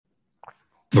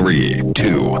Three,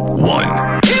 two,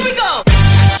 one. Here we go!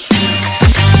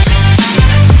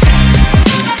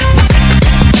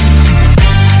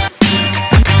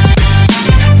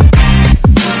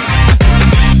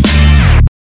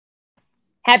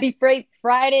 Happy Freight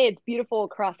Friday. It's beautiful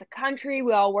across the country.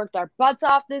 We all worked our butts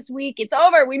off this week. It's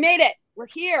over. We made it. We're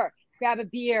here. Grab a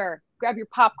beer, grab your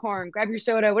popcorn, grab your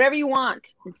soda, whatever you want,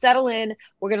 and settle in.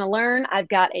 We're going to learn. I've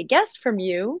got a guest for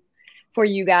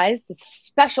you guys. This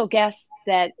special guest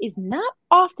that is not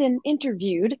often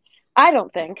interviewed. I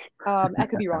don't think. I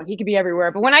could be wrong. He could be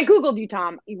everywhere. But when I Googled you,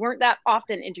 Tom, you weren't that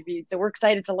often interviewed. So we're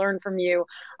excited to learn from you.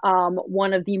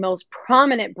 One of the most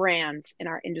prominent brands in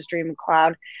our industry,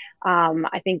 McLeod.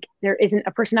 I think there isn't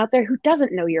a person out there who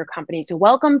doesn't know your company. So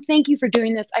welcome. Thank you for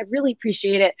doing this. I really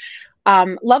appreciate it.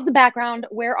 Love the background.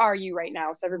 Where are you right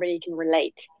now so everybody can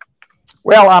relate?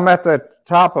 Well, I'm at the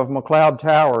top of McLeod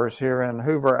Towers here in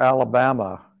Hoover,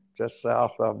 Alabama, just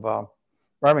south of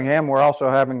Birmingham. We're also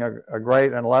having a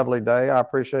great and lovely day. I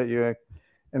appreciate you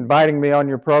inviting me on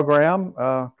your program.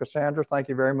 Cassandra, thank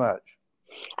you very much.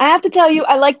 I have to tell you,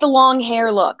 I like the long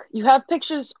hair look. You have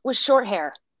pictures with short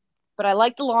hair, but I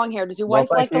like the long hair. Does your wife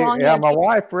like the long hair? Yeah, my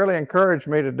wife really encouraged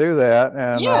me to do that.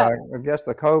 And I guess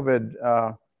the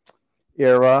COVID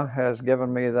era has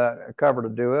given me that cover to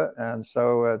do it. And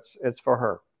so it's for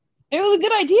her. It was a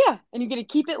good idea. And you're going to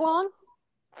keep it long?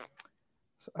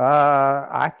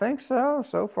 I think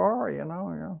so far, you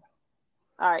know.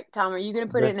 All right, Tom, are you going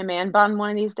to put it in a man bun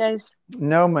one of these days?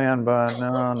 No man bun,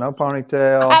 no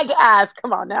ponytail. I had to ask.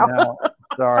 Come on now. No,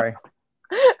 sorry.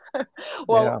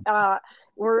 Well,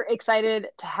 we're excited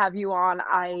to have you on.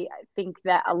 I think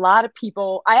that a lot of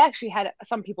people, I actually had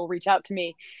some people reach out to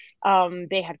me.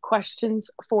 They had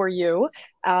questions for you.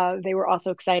 They were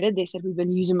also excited. They said, we've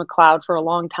been using McLeod for a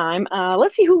long time.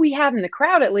 Let's see who we have in the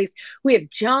crowd, at least. We have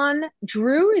John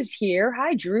Drew is here.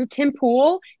 Hi, Drew. Tim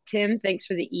Poole. Tim, thanks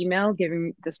for the email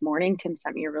given this morning. Tim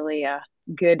sent me a really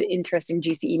good, interesting,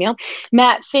 juicy email.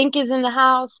 Matt Fink is in the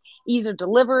house. Ease of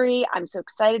Delivery. I'm so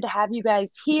excited to have you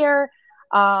guys here.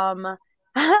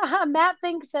 Matt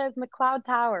Fink says McLeod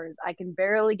Towers. I can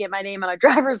barely get my name on a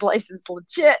driver's license.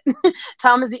 Legit.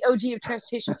 Tom is the OG of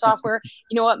transportation software.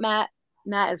 You know what, Matt?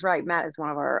 Matt is right. Matt is one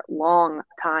of our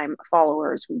long-time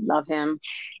followers. We love him.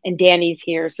 And Danny's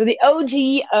here. So the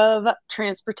OG of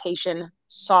transportation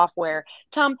software.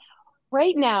 Tom,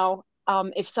 right now,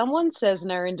 if someone says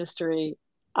in our industry,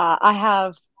 I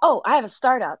have a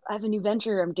startup. I have a new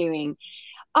venture I'm doing.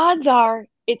 Odds are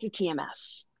it's a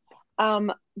TMS.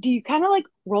 Do you kind of like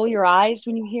roll your eyes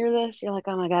when you hear this? You're like,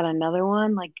 oh my God, another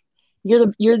one. Like you're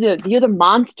the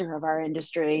monster of our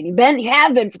industry, and you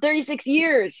have been for 36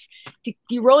 years. Do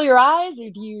you roll your eyes, or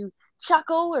do you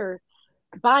chuckle, or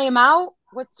buy them out?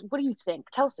 What do you think?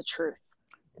 Tell us the truth.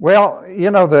 Well,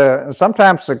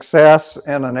 sometimes success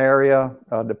in an area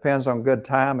depends on good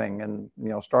timing and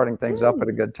starting things up at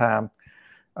a good time.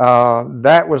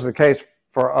 That was the case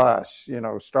for us.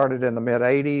 Started in the mid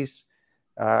 '80s.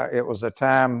 It was a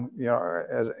time,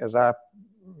 as I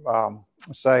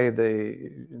say,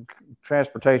 the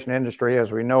transportation industry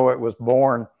as we know it was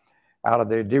born out of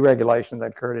the deregulation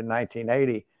that occurred in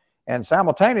 1980. And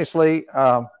simultaneously,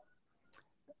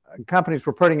 companies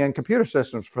were putting in computer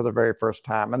systems for the very first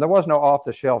time. And there was no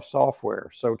off-the-shelf software.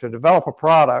 So to develop a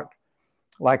product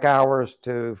like ours,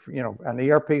 to, an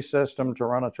ERP system to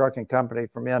run a trucking company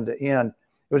from end to end,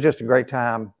 it was just a great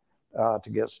time to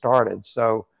get started.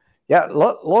 So, yeah, a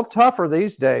little tougher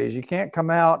these days. You can't come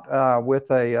out with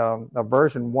a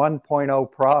version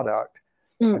 1.0 product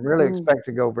and really expect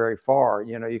to go very far.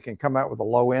 You can come out with a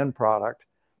low-end product,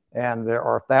 and there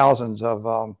are thousands of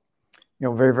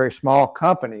very, very small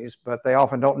companies, but they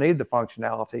often don't need the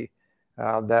functionality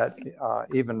that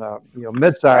even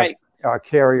mid-sized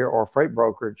carrier or freight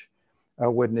brokerage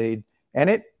would need.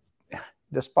 And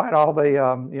despite all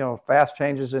the fast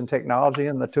changes in technology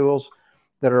and the tools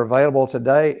that are available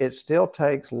today, it still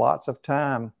takes lots of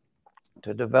time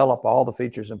to develop all the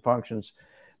features and functions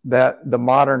that the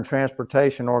modern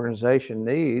transportation organization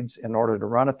needs in order to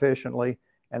run efficiently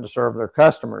and to serve their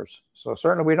customers. So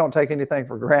certainly we don't take anything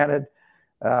for granted.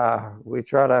 We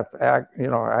try to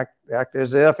act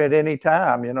as if at any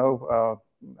time,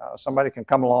 somebody can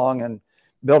come along and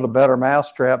build a better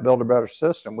mousetrap, build a better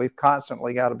system. We've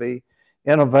constantly got to be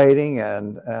innovating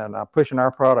and pushing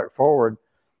our product forward.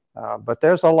 But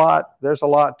there's a lot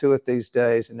to it these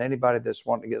days, and anybody that's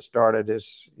wanting to get started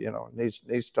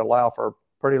needs to allow for a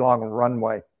pretty long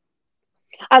runway.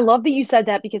 I love that you said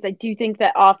that, because I do think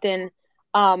that often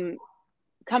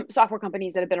software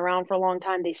companies that have been around for a long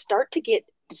time, they start to get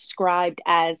described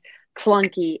as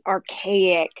clunky,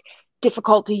 archaic,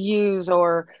 difficult to use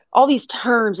or all these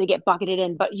terms they get bucketed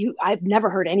in, but I've never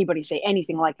heard anybody say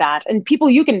anything like that. And people,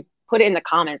 you can put it in the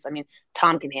comments. I mean,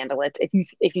 Tom can handle it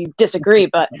if you disagree,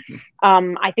 but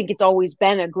I think it's always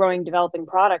been a growing, developing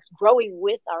product, growing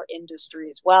with our industry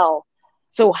as well.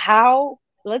 So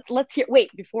let's hear,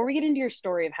 wait, before we get into your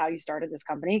story of how you started this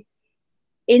company,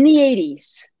 in the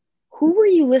 80s, who were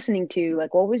you listening to?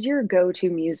 Like, what was your go-to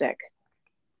music?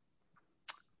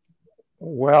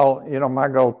 Well, my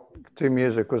go-to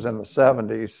music was in the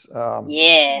 70s.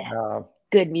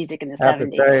 Good music in the I have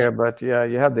 70s. to tell you, but yeah,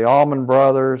 you had the Allman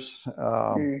Brothers.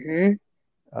 Mm-hmm.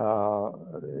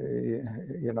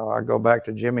 I go back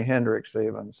to Jimi Hendrix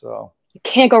even. So you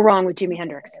can't go wrong with Jimi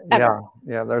Hendrix. Ever.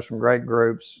 Yeah. There's some great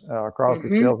groups. Crosby,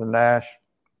 Stills, and Nash.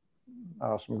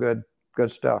 Some good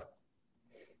stuff.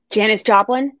 Janis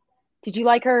Joplin. Did you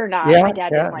like her or not? Yeah, my dad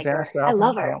didn't like Janis her. Joplin, I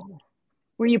love her.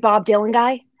 Were you a Bob Dylan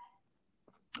guy?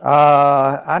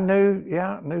 I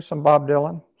knew some Bob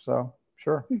Dylan. So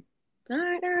sure. All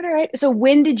right. So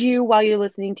when did you, while you're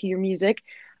listening to your music,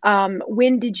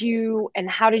 when did you and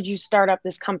how did you start up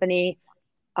this company?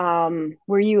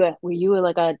 Were you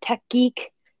like a tech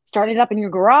geek, started up in your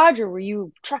garage, or were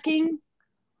you trucking?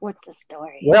 What's the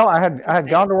story? Well, I had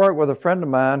gone to work with a friend of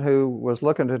mine who was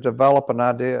looking to develop an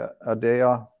idea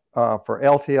for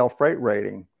LTL freight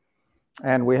rating.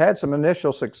 And we had some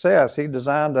initial success. He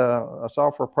designed a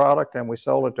software product, and we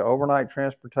sold it to Overnight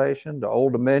Transportation, to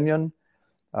Old Dominion,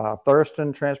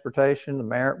 Thurston Transportation, the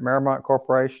Marymount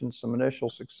Corporation, some initial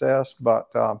success. But,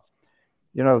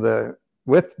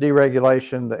 with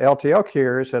deregulation, the LTL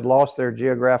carriers had lost their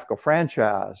geographical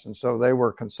franchise. And so they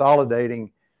were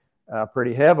consolidating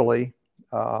pretty heavily,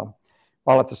 while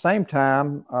at the same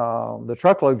time, the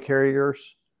truckload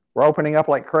carriers were opening up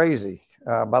like crazy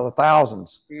by the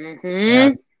thousands.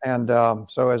 Mm-hmm. And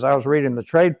so as I was reading the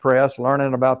trade press,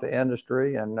 learning about the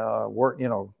industry and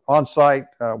on site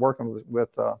working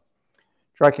with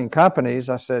trucking companies,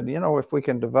 I said, if we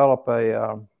can develop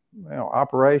a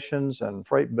operations and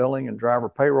freight billing and driver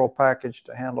payroll package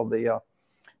to handle the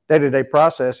day-to-day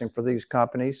processing for these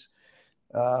companies,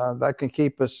 that can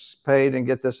keep us paid and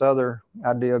get this other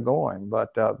idea going.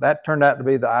 But that turned out to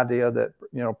be the idea that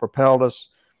propelled us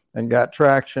and got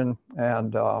traction.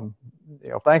 And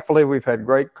thankfully, we've had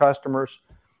great customers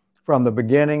from the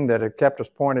beginning that have kept us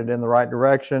pointed in the right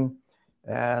direction.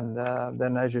 And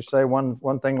then, as you say,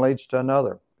 one thing leads to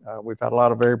another. We've had a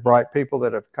lot of very bright people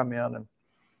that have come in and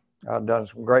done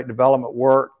some great development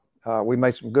work. We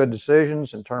made some good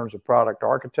decisions in terms of product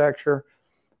architecture.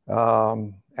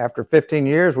 After 15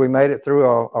 years, we made it through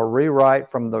a rewrite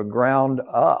from the ground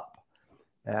up.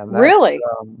 And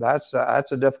that's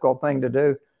a difficult thing to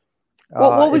do.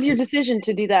 What was your decision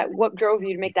to do that? What drove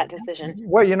you to make that decision?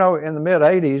 Well, in the mid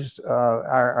 80s,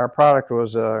 our product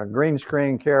was green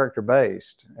screen character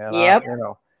based. And yep.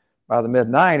 By the mid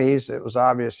 90s, it was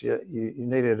obvious you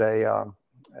needed a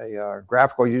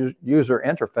graphical user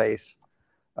interface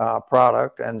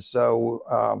product. And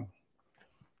so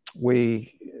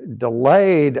we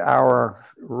delayed our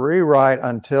rewrite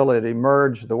until it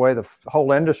emerged the way the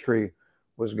whole industry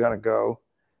was going to go.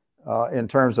 In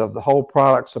terms of the whole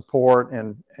product support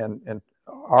and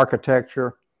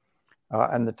architecture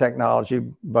and the technology.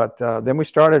 But then we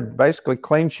started basically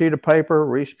clean sheet of paper,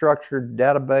 restructured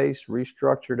database,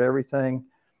 restructured everything,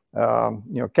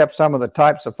 kept some of the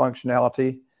types of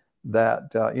functionality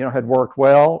that, had worked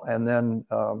well, and then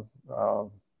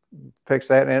fixed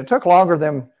that. And it took longer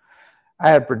than I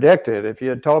had predicted. If you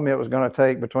had told me it was going to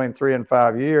take between 3 and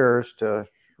 5 years to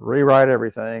rewrite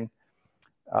everything,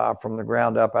 from the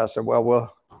ground up, I said, well,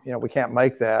 we can't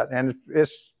make that. And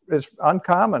it's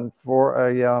uncommon for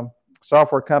a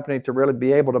software company to really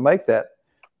be able to make that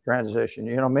transition.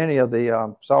 Many of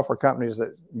the software companies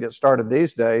that get started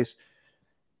these days,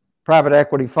 private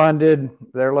equity funded,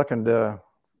 they're looking to,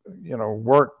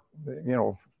 work,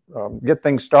 get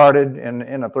things started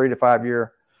in a 3 to 5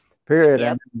 year period.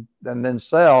 Yep. and then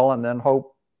sell and then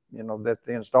hope, that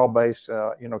the install base,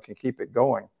 can keep it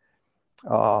going.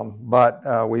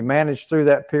 But we managed through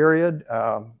that period.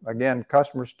 Again,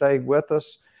 customers stayed with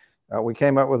us. We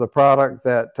came up with a product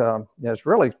that has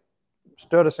really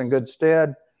stood us in good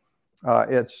stead.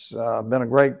 It's been a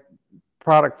great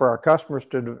product for our customers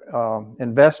to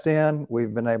invest in.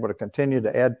 We've been able to continue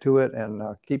to add to it and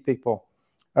keep people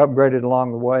upgraded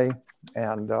along the way.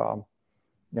 And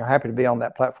happy to be on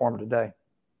that platform today.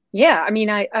 Yeah, I mean,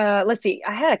 let's see.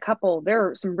 I had a couple. There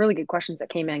are some really good questions that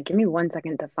came in. Give me 1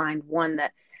 second to find one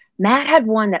that Matt had.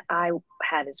 One that I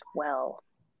had as well.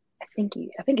 I think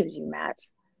it was you, Matt.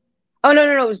 Oh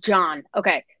no, it was John.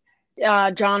 Okay,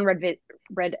 John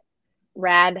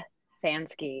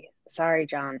Radvansky. Sorry,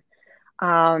 John.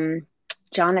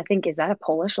 John, I think, is that a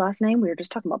Polish last name? We were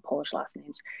just talking about Polish last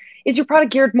names. Is your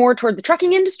product geared more toward the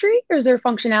trucking industry, or is there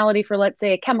functionality for, let's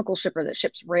say, a chemical shipper that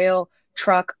ships rail,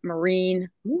 truck, marine?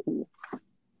 Ooh.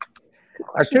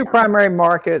 Our two primary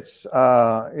markets,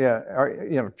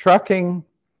 are, trucking,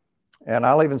 and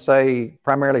I'll even say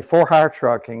primarily for-hire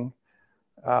trucking,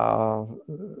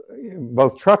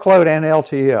 both truckload and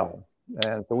LTL.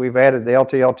 And so we've added the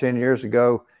LTL 10 years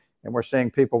ago, and we're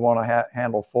seeing people want to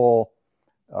handle full,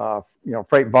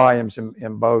 freight volumes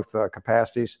in both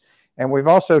capacities. And we've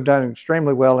also done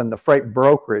extremely well in the freight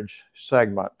brokerage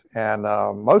segment. And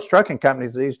most trucking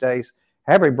companies these days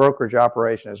have a brokerage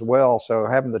operation as well. So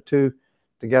having the two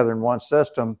together in one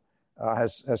system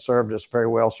has served us very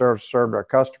well, served our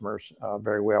customers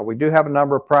very well. We do have a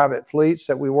number of private fleets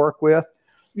that we work with.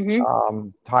 Mm-hmm.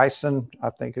 Tyson, I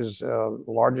think, is the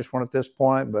largest one at this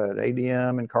point, but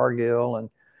ADM and Cargill and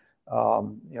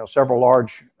several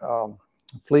large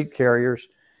fleet carriers.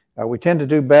 We tend to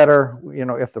do better,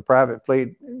 if the private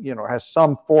fleet, has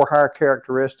some for-hire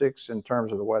characteristics in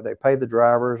terms of the way they pay the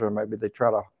drivers, or maybe they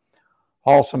try to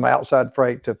haul some outside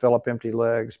freight to fill up empty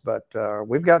legs. But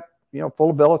we've got, full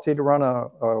ability to run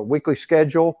a weekly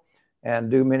schedule and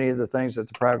do many of the things that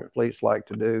the private fleets like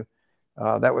to do.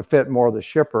 That would fit more of the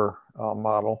shipper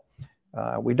model.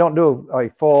 We don't do a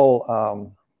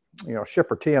full,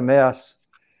 shipper TMS,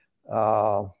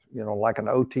 like an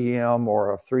OTM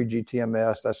or a 3G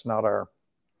TMS. That's not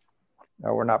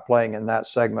we're not playing in that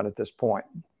segment at this point.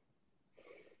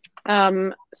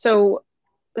 So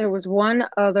there was one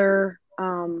other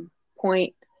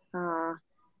point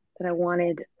that I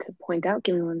wanted to point out.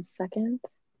 Give me 1 second.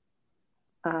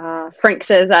 Frank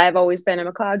says, I've always been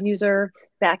a McLeod user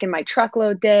back in my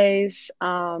truckload days.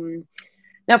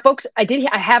 Now, folks, I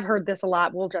have heard this a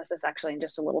lot. We'll address this actually in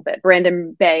just a little bit.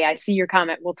 Brandon Bay, I see your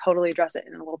comment. We'll totally address it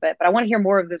in a little bit, but I want to hear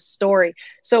more of this story.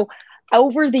 So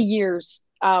over the years,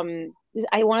 I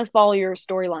want to follow your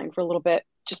storyline for a little bit,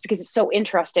 just because it's so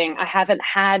interesting. I haven't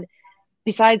had,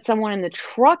 besides someone in the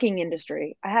trucking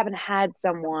industry, I haven't had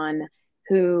someone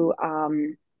who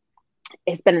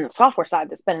has been in the software side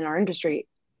that's been in our industry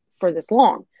for this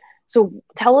long. So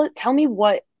tell me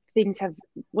what is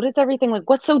everything like?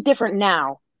 What's so different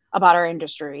now about our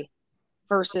industry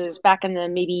versus back in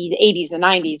maybe the 80s and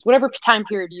 90s, whatever time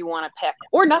period you want to pick,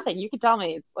 or nothing. You can tell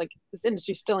me. It's like this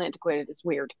industry's still antiquated. It's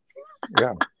weird.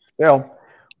 Yeah.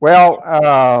 Well,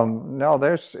 no,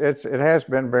 it has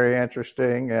been very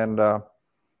interesting. And,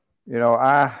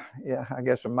 I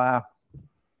guess in my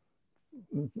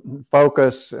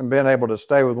focus and being able to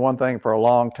stay with one thing for a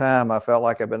long time, I felt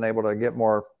like I've been able to get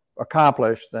more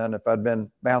accomplished than if I'd been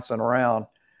bouncing around,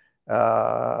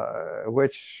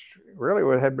 which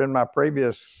really had been my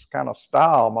previous kind of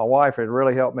style. My wife had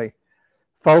really helped me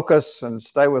focus and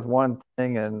stay with one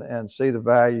thing and see the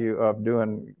value of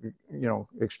doing,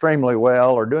 extremely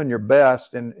well or doing your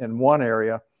best in one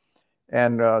area.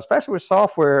 And especially with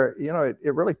software,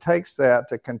 it really takes that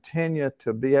to continue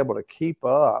to be able to keep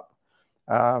up.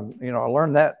 I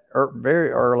learned that very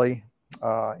early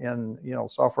in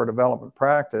software development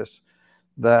practice,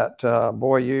 that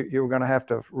you were going to have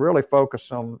to really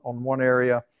focus on one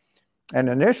area. And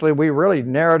initially we really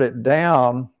narrowed it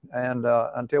down and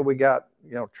until we got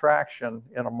traction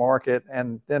in a market,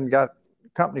 and then got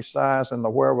company size and the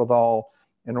wherewithal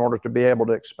in order to be able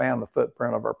to expand the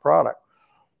footprint of our product.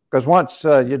 Because once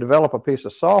you develop a piece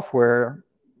of software,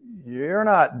 you're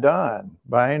not done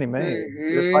by any means.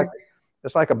 Mm-hmm.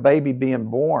 It's like a baby being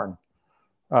born.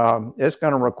 It's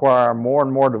going to require more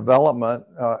and more development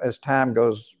as time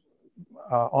goes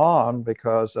on,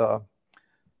 because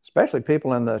especially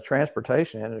people in the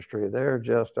transportation industry, they're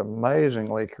just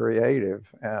amazingly creative.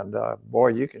 And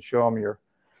you can show them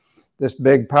this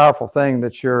big, powerful thing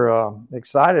that you're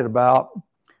excited about,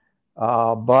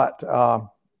 but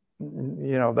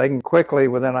they can quickly,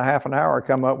 within a half an hour,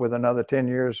 come up with another 10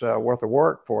 years worth of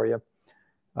work for you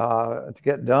to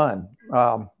get done.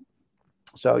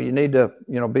 So you need to,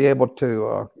 be able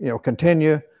to,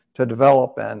 continue to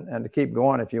develop and to keep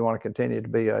going if you want to continue to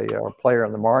be a player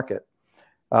in the market.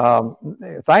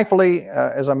 Thankfully,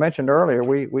 as I mentioned earlier,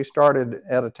 we started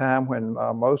at a time when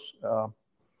most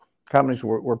companies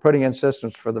were putting in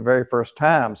systems for the very first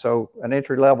time. So an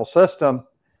entry-level system,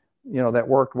 that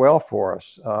worked well for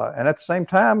us. And at the same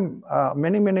time,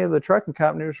 many of the trucking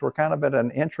companies were kind of at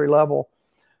an entry-level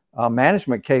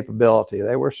management capability.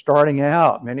 They were starting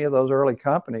out. Many of those early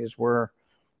companies were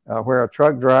where a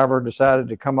truck driver decided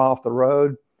to come off the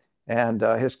road, and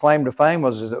his claim to fame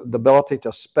was the ability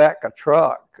to spec a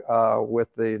truck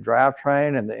with the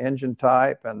drivetrain and the engine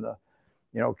type and the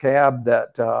cab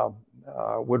that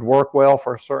would work well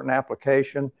for a certain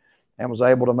application. and was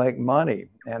able to make money.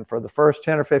 And for the first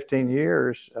 10 or 15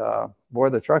 years,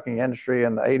 the trucking industry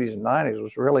in the 80s and 90s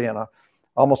was really in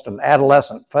almost an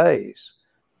adolescent phase.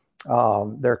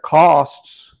 Their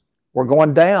costs were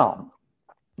going down.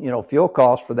 Fuel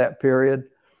costs for that period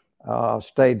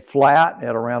stayed flat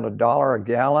at around $1 a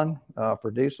gallon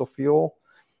for diesel fuel.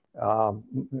 You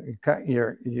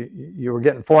were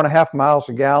getting 4.5 miles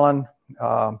a gallon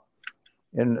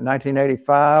in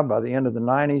 1985. By the end of the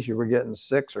 90s, you were getting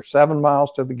 6 or 7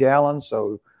 miles to the gallon.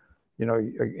 So,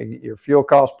 your fuel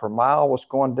cost per mile was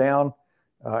going down.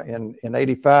 In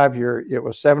 85, it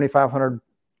was 7,500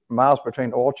 miles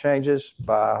between oil changes.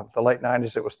 By the late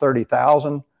 90s, it was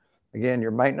 30,000. Again,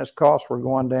 your maintenance costs were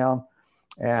going down.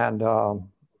 And,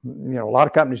 a lot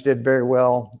of companies did very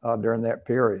well during that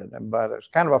period, but it was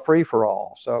kind of a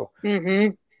free-for-all. So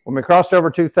when we crossed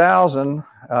over 2000,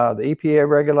 the EPA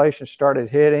regulations started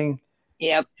hitting.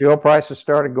 Yep. Fuel prices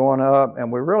started going up,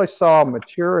 and we really saw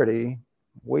maturity.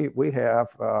 We have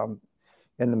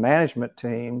in the management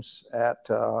teams at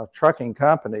trucking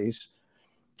companies.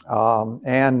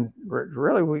 And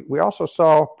really, we also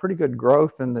saw pretty good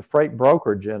growth in the freight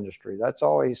brokerage industry. That's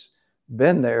always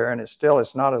been there, and it's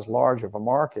not as large of a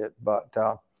market, but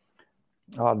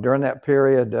during that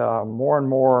period, more and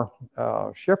more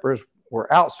shippers were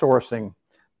outsourcing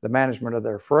the management of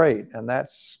their freight, and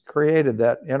that's created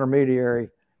that intermediary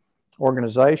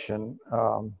organization.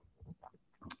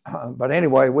 But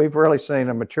anyway, we've really seen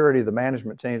a maturity of the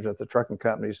management teams at the trucking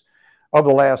companies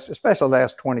over especially the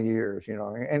last 20 years,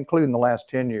 including the last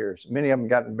 10 years. Many of them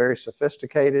gotten very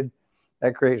sophisticated.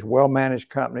 That creates well-managed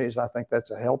companies. I think that's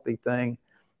a healthy thing.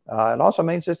 It also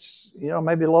means it's,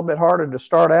 maybe a little bit harder to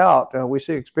start out. We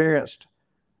see experienced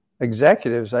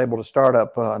executives able to start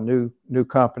up new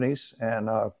companies and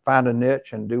find a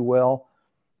niche and do well.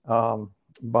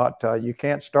 But you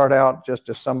can't start out just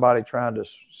as somebody trying to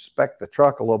spec the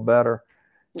truck a little better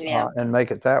and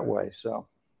make it that way. So,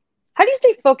 how do you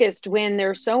stay focused when there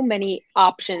are so many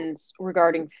options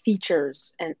regarding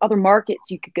features and other markets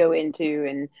you could go into,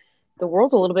 and the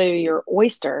world's a little bit of your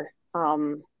oyster?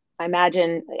 I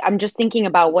imagine, I'm just thinking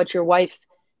about what your wife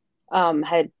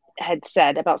had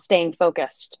said about staying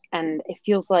focused, and it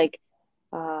feels like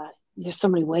there's so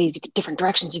many ways, different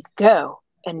directions you could go,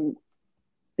 and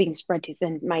being spread too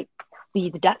thin might be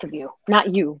the death of you.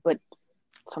 Not you, but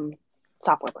some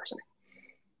software person.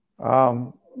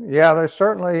 Yeah, there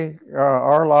certainly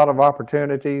are a lot of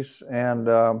opportunities, and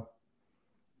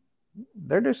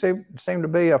there do seem to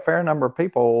be a fair number of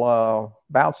people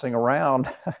bouncing around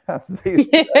these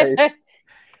days,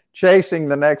 chasing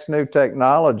the next new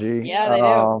technology. Yeah, they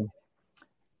do.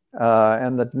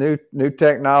 And the new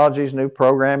technologies, new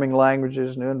programming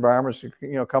languages, new environments,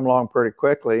 come along pretty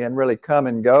quickly and really come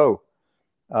and go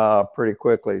pretty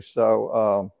quickly.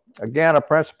 So again, a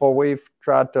principle we've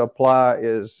tried to apply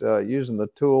is using the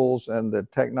tools and the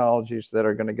technologies that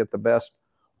are going to get the best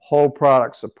whole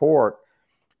product support.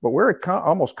 But we're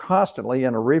almost constantly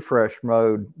in a refresh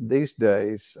mode these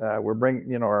days. We're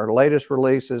bringing, our latest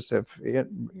releases have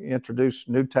introduced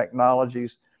new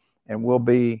technologies, and we'll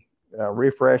be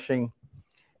refreshing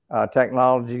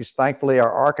technologies. Thankfully,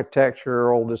 our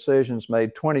architectural decisions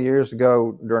made 20 years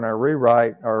ago during our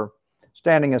rewrite are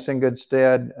standing us in good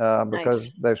stead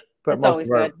because they've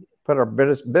put our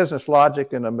business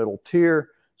logic in the middle tier,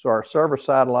 so our server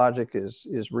side logic is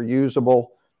reusable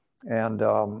and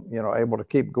able to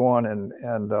keep going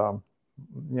and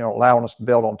allowing us to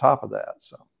build on top of that.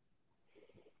 So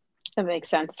that makes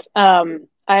sense.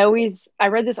 I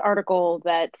read this article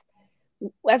that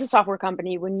as a software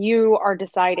company, when you are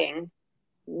deciding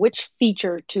which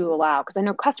feature to allow, because I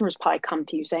know customers probably come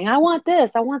to you saying, I want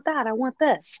this, I want that, I want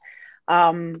this.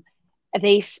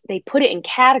 They put it in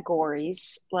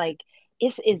categories like,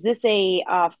 is this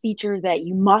a feature that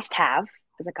you must have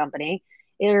as a company?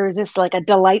 Or is this like a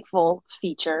delightful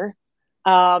feature?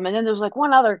 And then there's like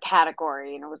one other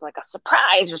category, and it was like a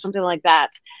surprise or something like that.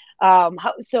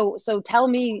 So tell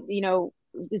me,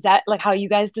 is that like how you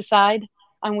guys decide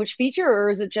on which feature, or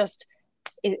is it just,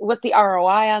 what's the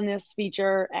ROI on this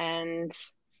feature? And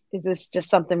is this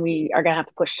just something we are going to have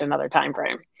to push to another time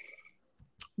frame?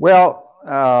 Well,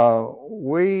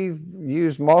 we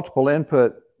use multiple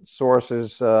input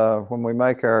sources when we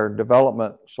make our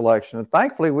development selection. And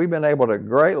thankfully, we've been able to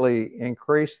greatly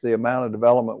increase the amount of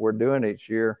development we're doing each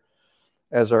year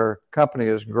as our company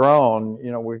has grown.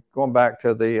 We're going back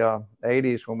to the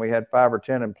 80s when we had 5 or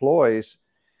 10 employees.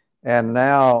 And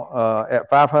now at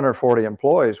 540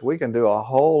 employees, we can do a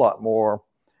whole lot more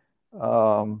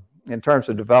in terms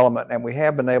of development. And we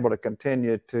have been able to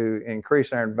continue to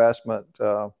increase our investment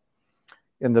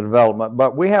in the development.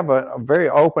 But we have a very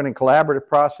open and collaborative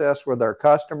process with our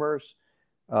customers.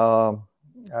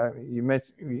 We may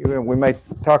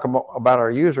talk about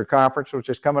our user conference, which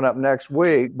is coming up next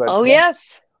week. But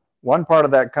yes. One part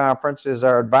of that conference is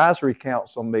our advisory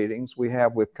council meetings we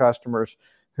have with customers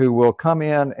who will come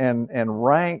in and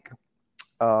rank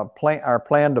our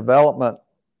planned development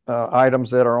items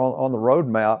that are on the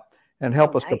roadmap and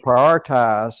help us to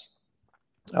prioritize.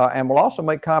 And we'll also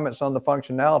make comments on the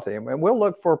functionality. And we'll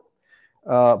look for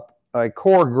a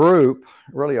core group,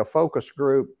 really a focus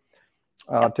group,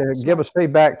 to give us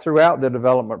feedback throughout the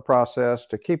development process,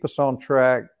 to keep us on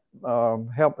track,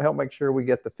 help make sure we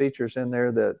get the features in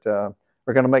there that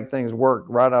are going to make things work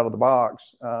right out of the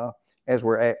box as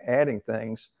we're adding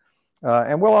things.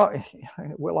 And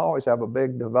we'll always have a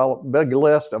big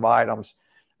list of items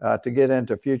to get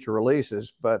into future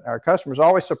releases. But our customers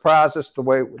always surprise us the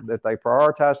way that they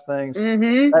prioritize things.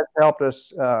 That's helped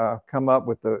us come up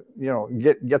with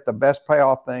get the best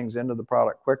payoff things into the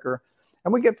product quicker.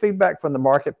 And we get feedback from the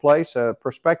marketplace.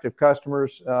 Prospective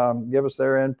customers give us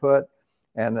their input,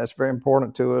 and that's very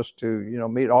important to us to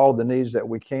meet all of the needs that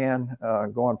we can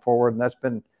going forward. And that's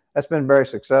been very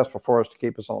successful for us to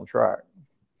keep us on track.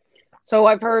 So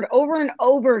I've heard over and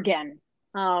over again,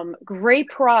 great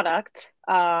product,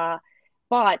 but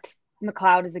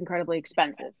McLeod is incredibly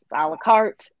expensive. It's a la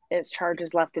carte. It's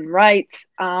charges left and right.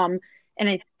 And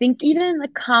I think even in the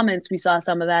comments we saw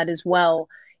some of that as well.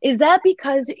 Is that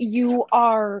because you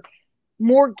are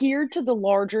more geared to the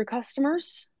larger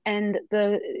customers and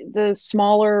the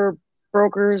smaller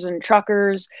brokers and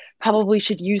truckers probably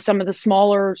should use some of the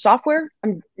smaller software?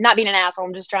 I'm not being an asshole.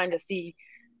 I'm just trying to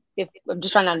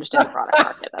understand the product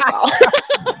market. That's all.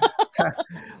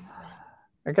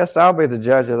 I guess I'll be the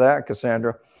judge of that,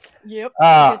 Cassandra. Yep.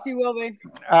 I guess you will be.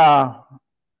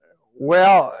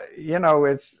 Well,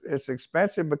 it's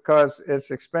expensive because it's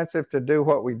expensive to do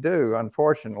what we do,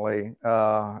 unfortunately.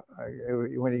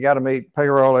 When you got to meet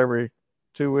payroll every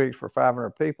 2 weeks for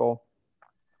 500 people.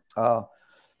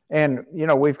 And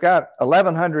we've got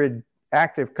 1,100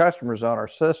 active customers on our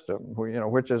system,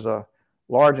 which is a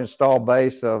large installed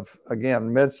base of,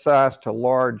 again, mid-sized to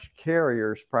large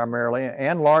carriers primarily,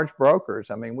 and large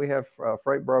brokers. I mean, we have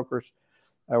freight brokers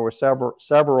with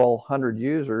several hundred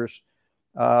users.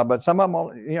 But some of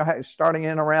them, starting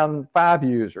in around 5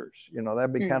 users,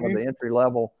 that'd be kind of the entry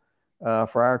level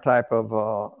for our type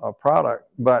of product.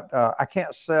 But I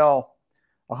can't sell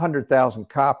 100,000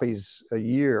 copies a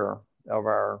year of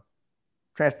our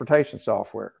transportation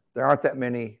software. There aren't that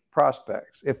many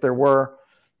prospects. If there were,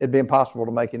 it'd be impossible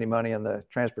to make any money in the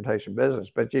transportation business.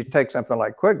 But you take something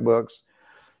like QuickBooks,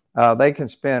 they can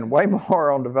spend way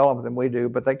more on development than we do,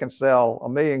 but they can sell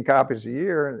 1 million copies a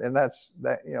year, and that's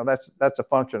a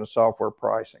function of software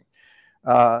pricing.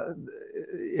 The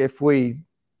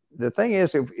thing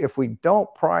is, if we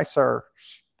don't price our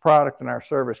product and our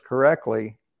service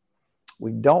correctly,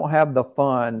 we don't have the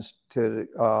funds to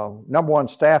number one,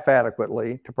 staff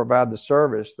adequately to provide the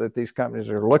service that these companies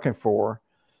are looking for.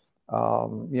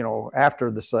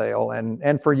 After the sale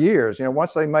and for years,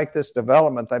 once they make this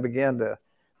development, they begin to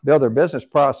build their business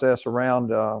process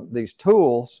around these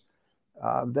tools.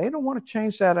 They don't want to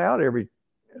change that out every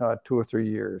 2 or 3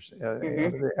 years.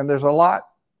 And there's a lot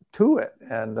to it.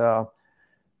 And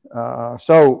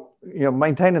so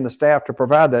maintaining the staff to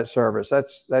provide that service,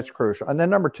 that's crucial. And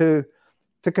then number 2,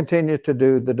 to continue to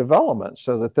do the development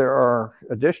so that there are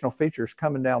additional features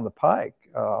coming down the pike.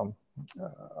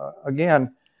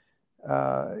 Again,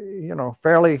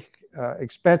 fairly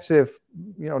expensive,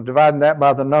 dividing that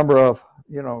by the number of,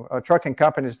 trucking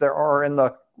companies there are in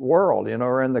the world,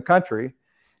 or in the country.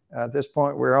 At this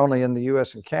point, we're only in the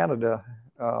U.S. and Canada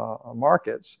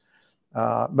markets.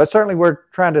 But certainly we're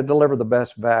trying to deliver the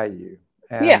best value.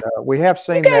 And we have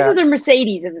seen you guys are the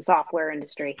Mercedes of the software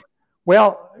industry.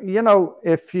 Well,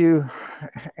 if you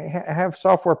have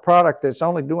software product that's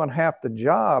only doing half the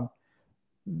job,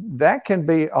 that can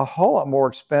be a whole lot more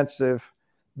expensive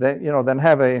than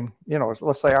having,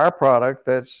 let's say our product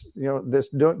that's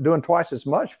doing twice as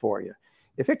much for you.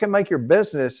 If it can make your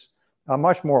business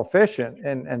much more efficient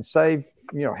and save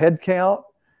headcount,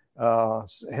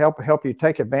 help you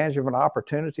take advantage of an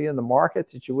opportunity in the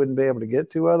market that you wouldn't be able to get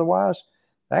to otherwise,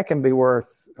 that can be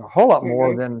worth a whole lot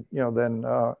more than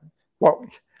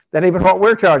even what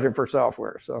we're charging for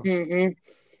software. So.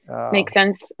 Makes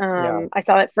sense. I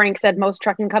saw that Frank said most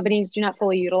trucking companies do not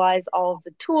fully utilize all of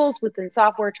the tools within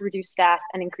software to reduce staff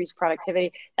and increase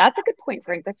productivity. That's a good point,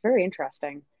 Frank. That's very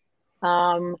interesting.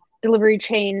 Delivery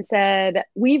Chain said,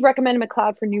 we recommend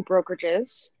McLeod for new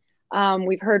brokerages.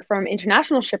 We've heard from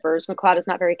international shippers, McLeod is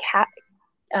not very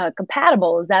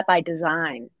compatible. Is that by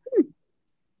design?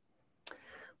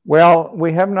 Well,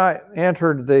 we have not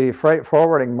entered the freight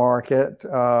forwarding market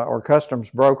or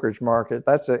customs brokerage market.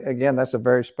 That's a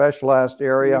very specialized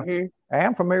area. Mm-hmm. I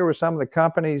am familiar with some of the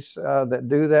companies that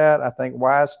do that. I think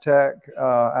WiseTech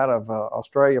out of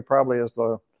Australia probably is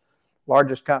the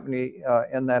largest company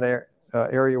in that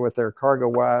area with their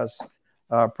CargoWise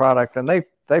product, and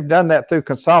they've done that through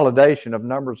consolidation of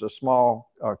numbers of small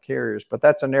carriers. But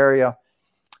that's an area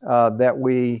that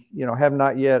we, have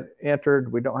not yet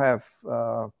entered. We don't have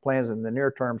plans in the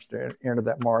near terms to enter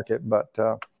that market. But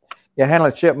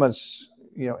handling shipments,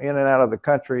 in and out of the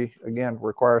country again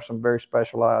requires some very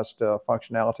specialized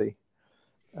functionality,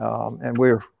 and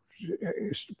we're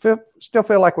still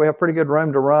feel like we have pretty good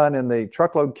room to run in the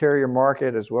truckload carrier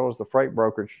market as well as the freight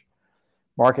brokerage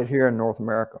market here in North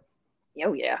America.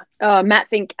 Oh yeah. Matt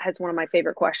Fink has one of my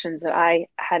favorite questions that I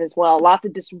had as well. Lots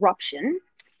of disruption.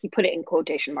 He put it in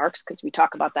quotation marks because we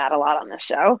talk about that a lot on this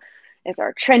show. It's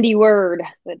our trendy word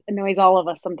that annoys all of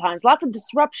us sometimes. Lots of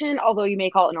disruption, although you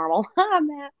may call it normal.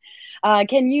 Matt,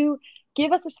 can you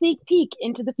give us a sneak peek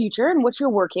into the future and what you're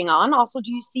working on? Also,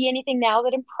 do you see anything now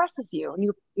that impresses you? And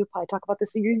you'll probably talk about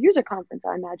this at your user conference,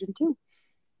 I imagine, too.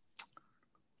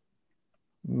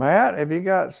 Matt,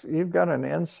 you've got an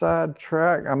inside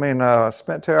track? I mean,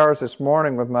 spent 2 hours this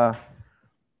morning with my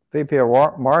VP of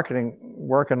marketing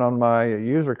working on my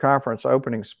user conference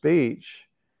opening speech,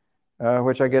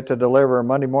 which I get to deliver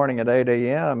Monday morning at 8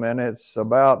 a.m. And it's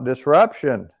about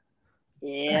disruption.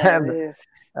 Yeah, and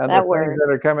the word. Things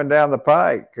that are coming down the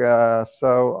pike. A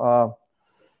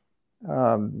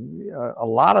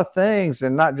lot of things,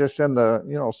 and not just in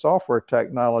the software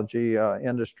technology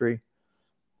industry,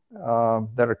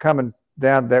 that are coming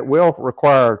down that will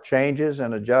require changes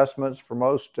and adjustments for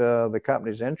most the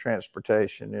companies in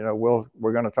transportation.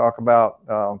 We're going to talk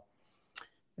about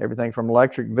everything from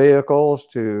electric vehicles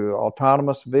to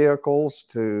autonomous vehicles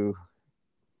to,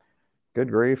 good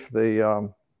grief,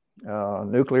 the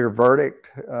nuclear verdict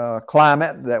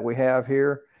climate that we have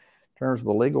here in terms of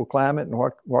the legal climate and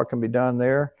what can be done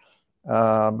there.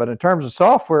 But in terms of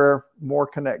software, more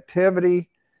connectivity,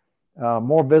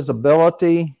 more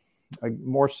visibility,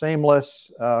 more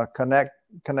seamless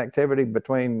connectivity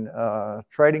between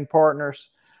trading partners,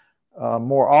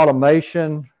 more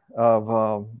automation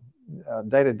of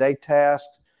day-to-day tasks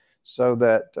so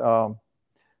that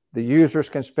the users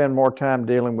can spend more time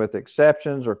dealing with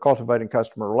exceptions or cultivating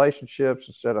customer relationships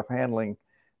instead of handling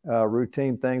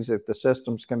routine things that the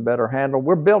systems can better handle.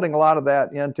 We're building a lot of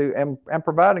that into and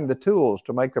providing the tools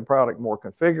to make the product more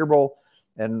configurable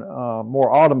and more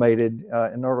automated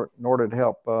in order to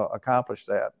help accomplish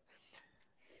that.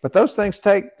 But those things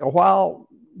take a while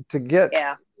to get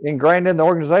ingrained in the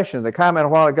organization. The comment a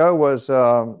while ago was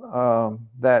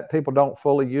that people don't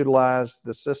fully utilize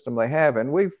the system they have.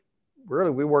 And we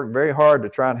work very hard to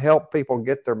try and help people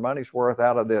get their money's worth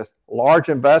out of this large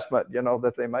investment,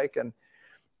 that they make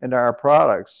into our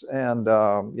products. And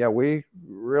we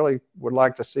really would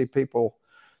like to see people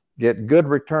get good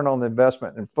return on the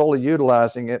investment and fully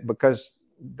utilizing it, because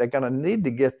they're going to need to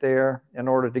get there in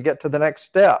order to get to the next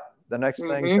step, the next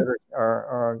things that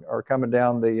are coming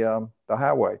down the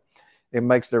highway. It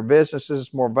makes their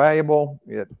businesses more valuable.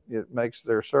 It makes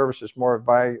their services more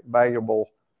valuable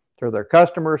to their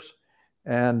customers.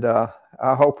 And I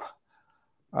hope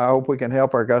we can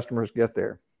help our customers get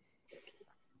there.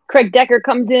 Craig Decker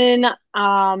comes in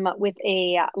with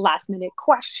a last minute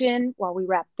question while we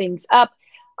wrap things up.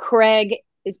 Craig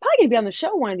is probably going to be on the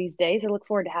show one of these days. I look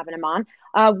forward to having him on.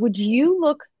 Would you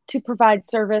look to provide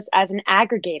service as an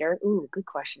aggregator? Ooh, good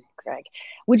question, Craig.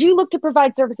 Would you look to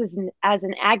provide services as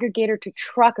an aggregator to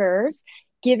truckers,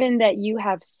 given that you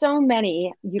have so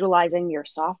many utilizing your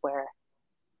software?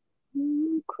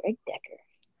 Craig Decker.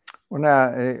 Well, now,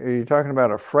 are you talking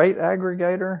about a freight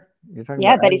aggregator?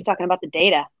 I bet he's talking about the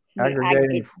data.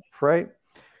 Aggregating freight.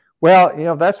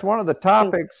 Well, that's one of the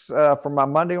topics for my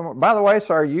Monday. By the way,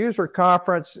 so our user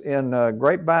conference in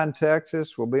Grapevine,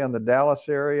 Texas will be in the Dallas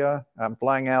area. I'm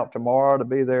flying out tomorrow to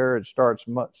be there. It starts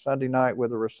Sunday night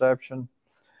with a reception.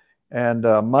 And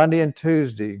Monday and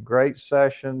Tuesday, great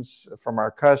sessions from our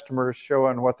customers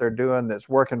showing what they're doing that's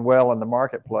working well in the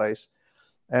marketplace.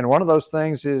 And one of those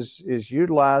things is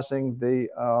utilizing the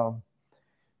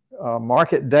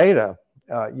market data.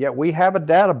 Yet we have a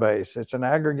database. It's an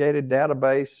aggregated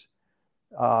database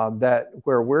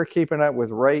where we're keeping up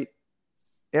with rate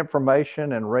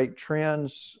information and rate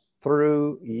trends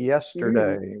through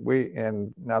yesterday.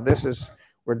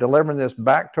 We're delivering this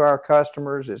back to our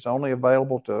customers. It's only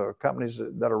available to companies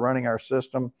that are running our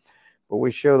system, but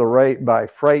we show the rate by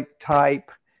freight type,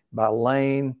 by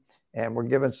lane, and we're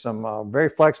given some very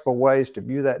flexible ways to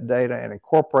view that data and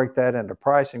incorporate that into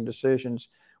pricing decisions.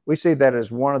 we see that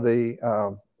as one of the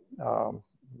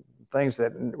things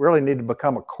that really need to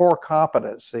become a core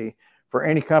competency for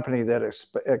any company that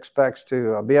expects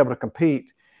to be able to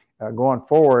compete going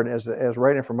forward as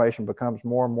rate information becomes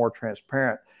more and more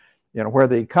transparent. Where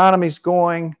the economy's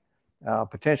going,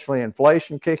 potentially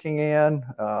inflation kicking in,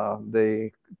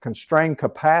 the constrained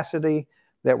capacity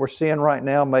that we're seeing right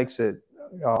now makes it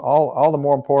all the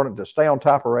more important to stay on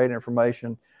top of rate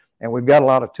information. And we've got a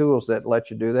lot of tools that let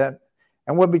you do that.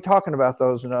 And we'll be talking about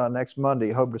those next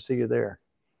Monday. Hope to see you there.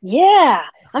 Yeah,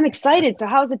 I'm excited. So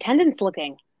how's attendance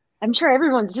looking? I'm sure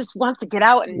everyone just wants to get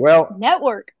out and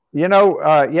network. We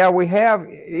have,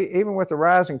 even with the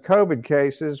rise in COVID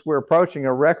cases, we're approaching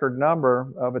a record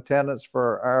number of attendance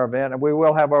for our event. And we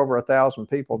will have over 1,000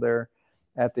 people there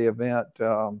at the event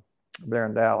there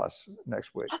in Dallas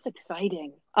next week. That's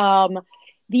exciting. We're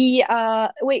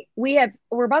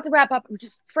about to wrap up.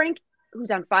 Just Frank,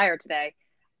 who's on fire today,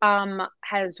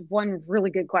 has one really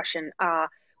good question.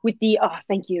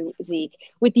 Thank you, Zeke.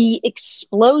 With the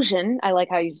explosion, I like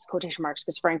how you use quotation marks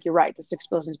because Frank, you're right. This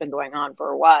explosion's been going on for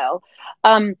a while.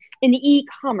 In the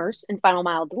e-commerce and final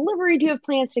mile delivery, do you have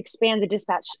plans to expand the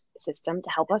dispatch system to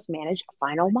help us manage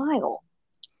final mile?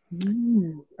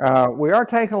 We are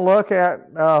taking a look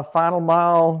at final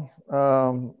mile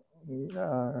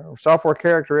software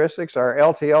characteristics. Our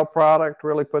LTL product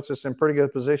really puts us in pretty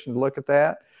good position to look at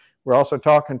that. We're also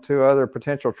talking to other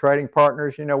potential trading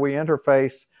partners. We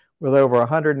interface with over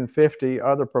 150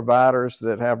 other providers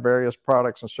that have various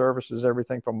products and services,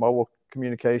 everything from mobile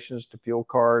communications to fuel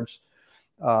cards,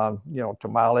 to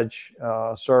mileage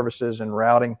services and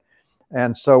routing.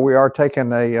 And so we are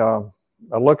taking a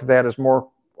look at that as more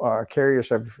carriers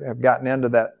have gotten into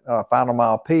that final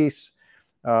mile piece,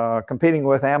 competing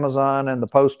with Amazon and the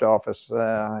post office,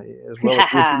 as well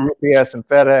as UPS and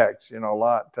FedEx. A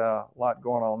lot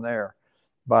going on there.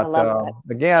 But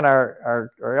again,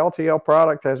 our LTL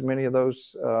product has many of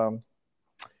those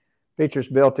features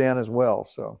built in as well.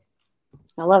 So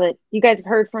I love it. You guys have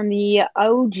heard from the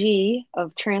OG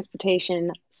of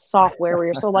transportation software. We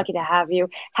are so lucky to have you.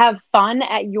 Have fun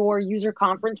at your user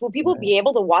conference. Will people be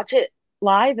able to watch it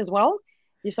live as well?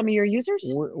 Some of your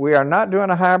users? We are not doing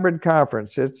a hybrid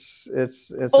conference. It's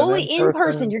fully in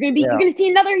person. You're going to see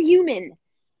another human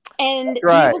and be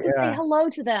able to say hello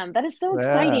to them. That is so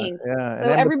exciting. Yeah. So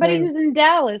everybody who's in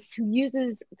Dallas who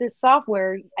uses this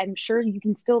software, I'm sure you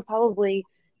can still probably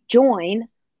join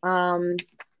and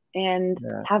you're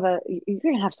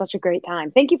going to have such a great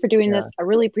time. Thank you for doing this. I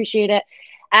really appreciate it.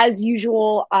 As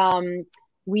usual,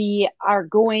 we are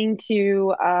going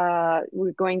to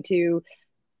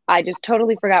I just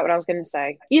totally forgot what I was going to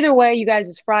say. Either way, you guys,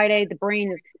 it's Friday. The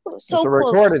brain is so close. It's a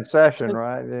recorded session,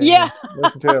 right? Yeah.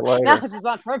 Listen to it later. No, this is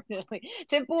not permanently.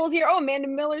 Tim Pool's here. Oh, Amanda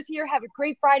Miller's here. Have a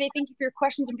great Friday. Thank you for your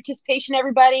questions and participation,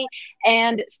 everybody.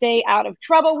 And stay out of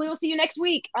trouble. We will see you next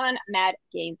week on Mad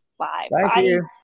Gains Live. Thank you.